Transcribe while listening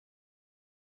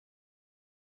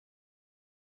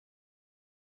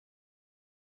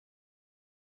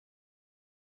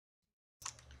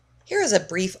Here is a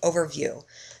brief overview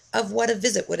of what a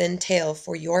visit would entail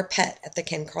for your pet at the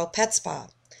Ken Carl Pet Spa.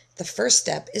 The first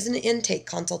step is an intake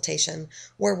consultation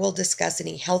where we'll discuss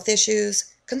any health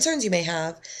issues, concerns you may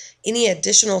have, any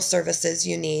additional services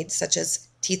you need, such as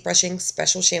teeth brushing,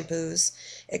 special shampoos,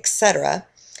 etc.,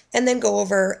 and then go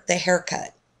over the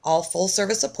haircut. All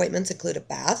full-service appointments include a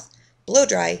bath, blow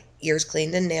dry, ears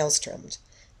cleaned, and nails trimmed.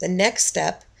 The next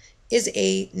step is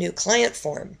a new client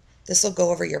form. This will go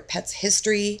over your pet's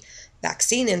history,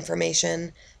 vaccine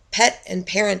information, pet and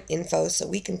parent info so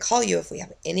we can call you if we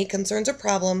have any concerns or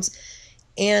problems,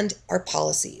 and our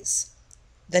policies.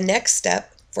 The next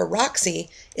step for Roxy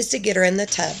is to get her in the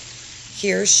tub.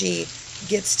 Here she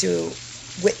gets to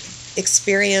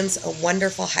experience a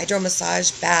wonderful hydro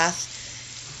massage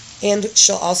bath, and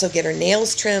she'll also get her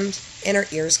nails trimmed and her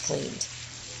ears cleaned.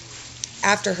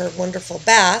 After her wonderful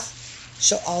bath,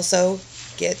 she'll also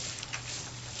get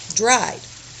dried.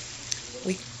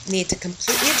 We need to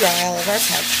completely dry all of our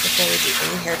pets before we do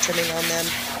any hair trimming on them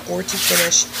or to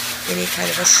finish any kind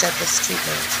of a shedless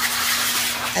treatment.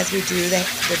 As we do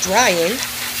the drying,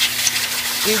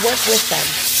 we work with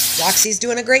them. Roxy's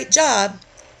doing a great job.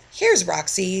 Here's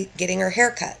Roxy getting her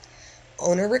hair cut.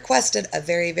 Owner requested a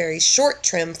very, very short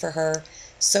trim for her,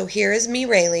 so here is me,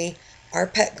 Rayleigh, our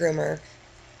pet groomer,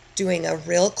 doing a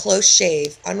real close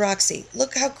shave on Roxy.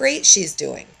 Look how great she's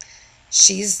doing.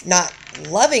 She's not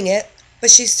loving it, but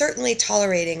she's certainly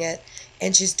tolerating it,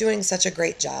 and she's doing such a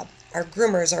great job. Our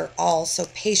groomers are all so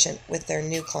patient with their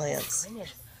new clients.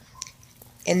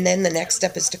 And then the next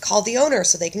step is to call the owner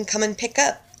so they can come and pick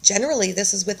up. Generally,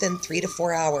 this is within 3 to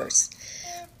 4 hours.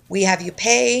 We have you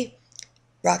pay.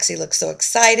 Roxy looks so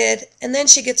excited, and then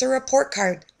she gets a report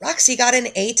card. Roxy got an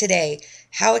A today.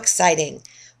 How exciting.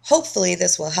 Hopefully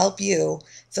this will help you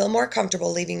feel more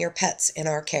comfortable leaving your pets in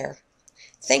our care.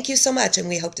 Thank you so much, and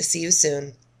we hope to see you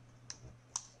soon.